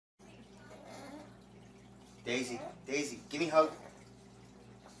Daisy, Daisy, give me a hug.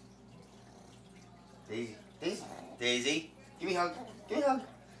 Daisy, Daisy, Daisy, give me a hug. Give me a hug.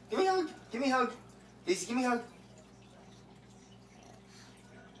 Give me a hug. Give me a hug. Daisy, give me a hug.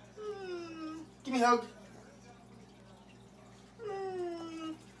 Give me a hug.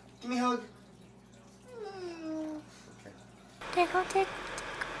 Give me a hug. Okay. Tickle, tickle,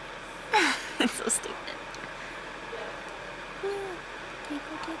 tickle. It's so stupid.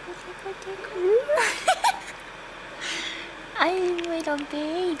 Tickle, tickle, tickle, tickle. I'm a little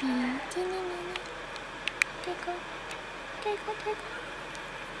baby. Tickle, tickle, tickle.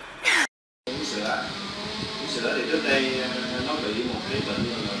 Uống sữa. Uống sữa thì trước đây nó bị một cái bệnh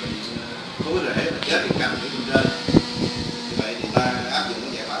là bị thối rễ, chết cái cành ở bên trên. Vì vậy thì ta áp dụng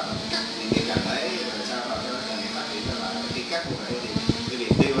cái giải pháp là cắt những cái cành đấy rồi sao mà cho cành phát triển trở lại. Khi cắt như vậy thì cái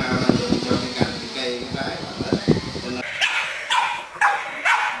việc tiêu hao năng lượng cho cái cành, cái cây, cái trái và hết.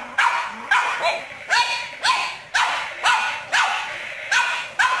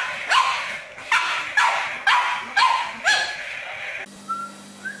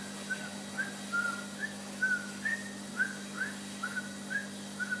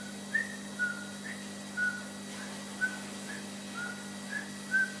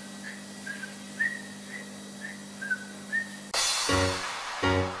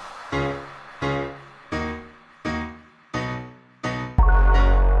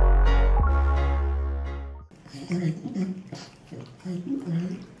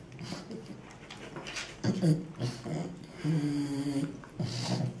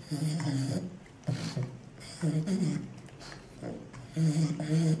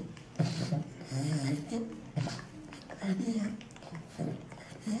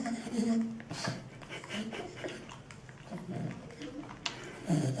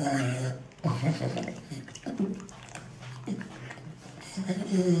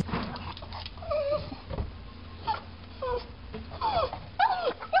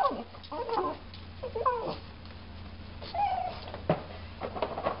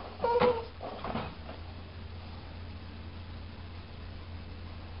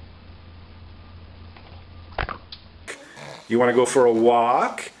 You want to go for a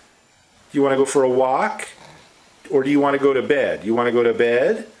walk? You want to go for a walk? Or do you want to go to bed? You want to go to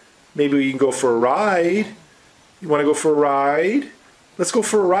bed? Maybe we can go for a ride. You want to go for a ride? Let's go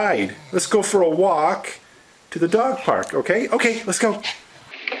for a ride. Let's go for a walk to the dog park, okay? Okay, let's go.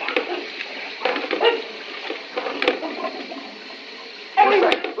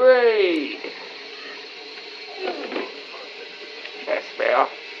 Great. That's better.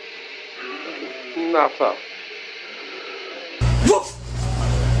 Enough up.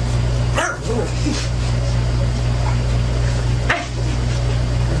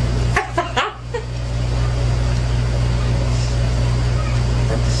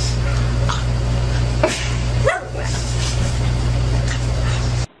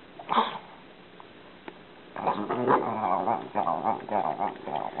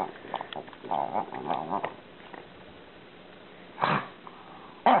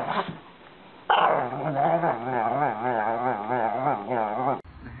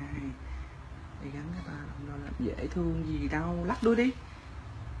 Đi gắn cái ta đâu là dễ thương gì đâu, lắc đuôi đi.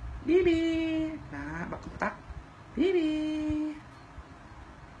 Bibi. Đó, bật công tắc. Bibi.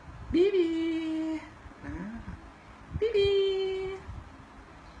 Bibi. Đó. Bibi.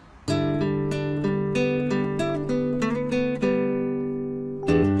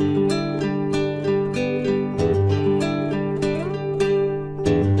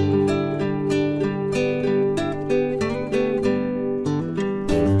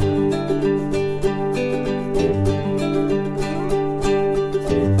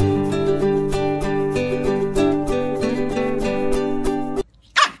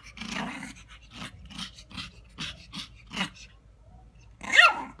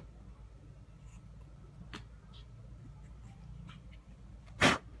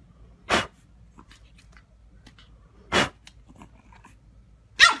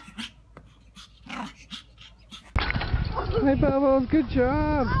 Hey Bubbles, good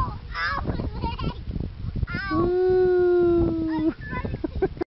job! Ooh.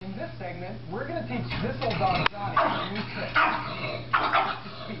 In this segment, we're going to teach this old dog Johnny a new trick. To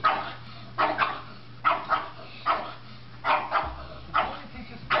speak. Before we teach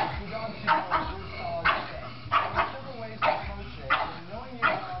a speech, the dog should know a good solid say. There are several ways to approach it, and knowing your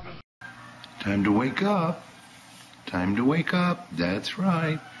dog is... Time to wake up. Time to wake up. That's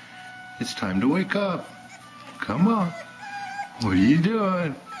right. It's time to wake up. Come on. What are you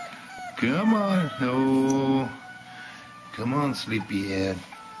doing? Come on. Oh. Come on, sleepyhead.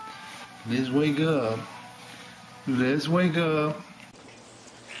 Let's wake up. Let's wake up.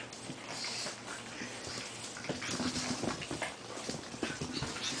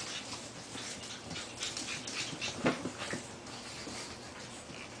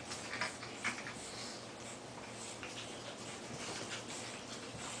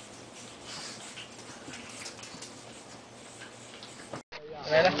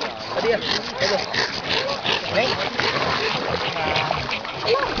 Đây đây, ở đi. Đây rồi. Đấy.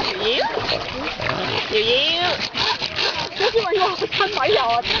 Diệu Diệu Diệu Chứ mà vô thanh hỏi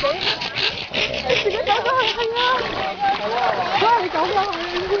dò chị chị cái đó hay nha quá cậu đó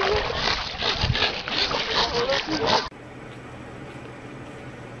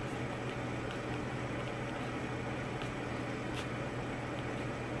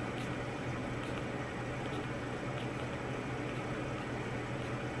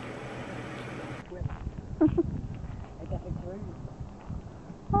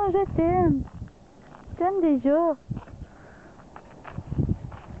oh je t'aime déjà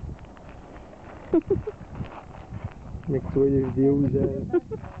Make sure your views are.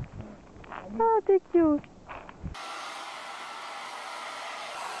 oh t'es cute.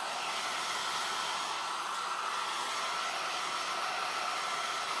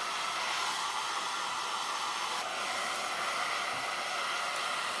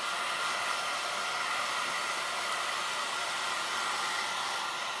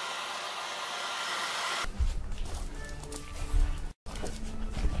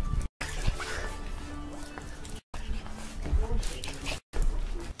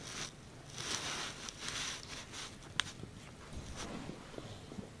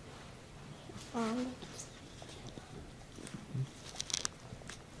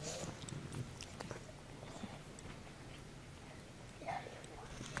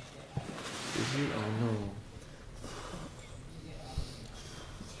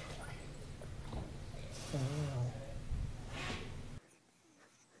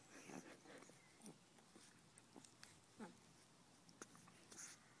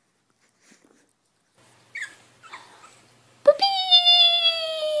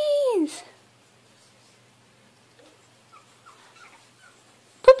 Puppies!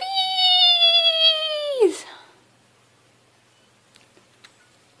 Puppies!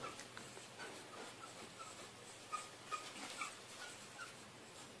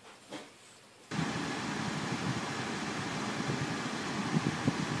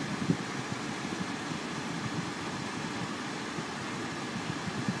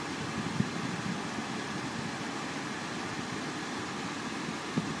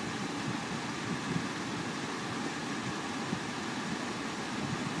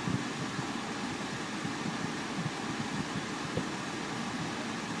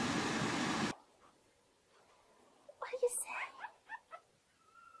 What do you say?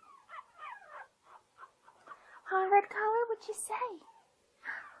 Oh, red collar, what you say?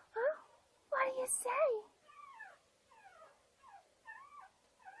 Huh? What do you say?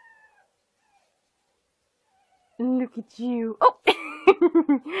 Look at you. Oh!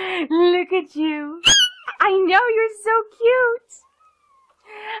 Look at you. I know you're so cute.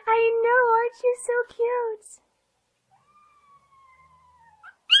 I know, aren't you so cute?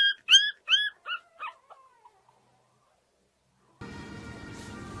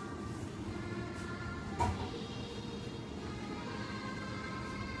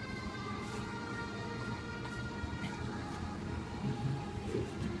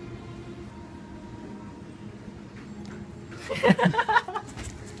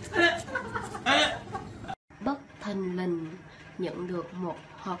 Bất thình lình nhận được một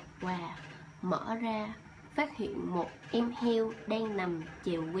hộp quà, mở ra phát hiện một em heo đang nằm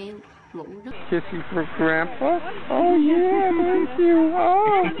chèo queo ngủ rất. Kissy for Grandpa. Oh yeah, thank you.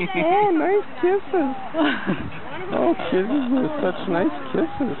 Oh, oh, nice kisses. Oh, kisses are such nice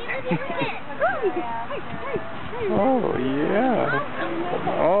kisses. Oh yeah.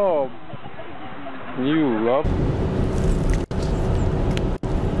 Oh, you love.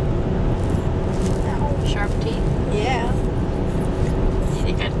 Sharp teeth? Yeah.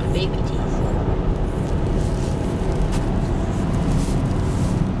 They got my baby teeth.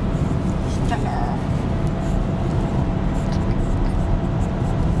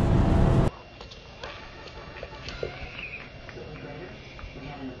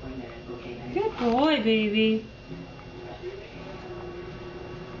 Good boy, baby.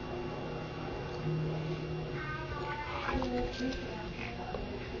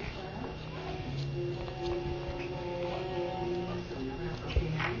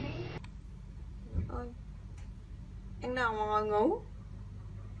 Ôi, ăn nào mà ngồi ngủ?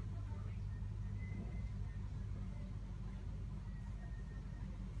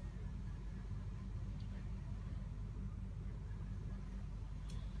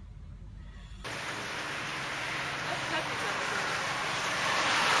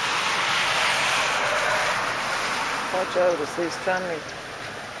 Watch out, it's these Stanley.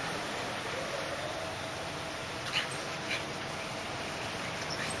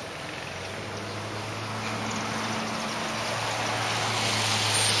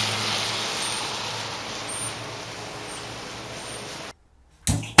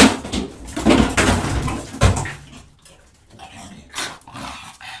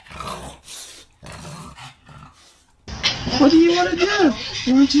 What do you want to do?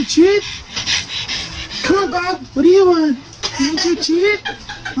 You want to cheat? Come on, Bob. What do you want? You want to cheat?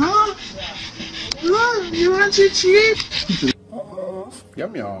 Huh? Huh? You want to cheat?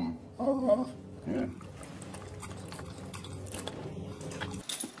 Yum yum. Yeah.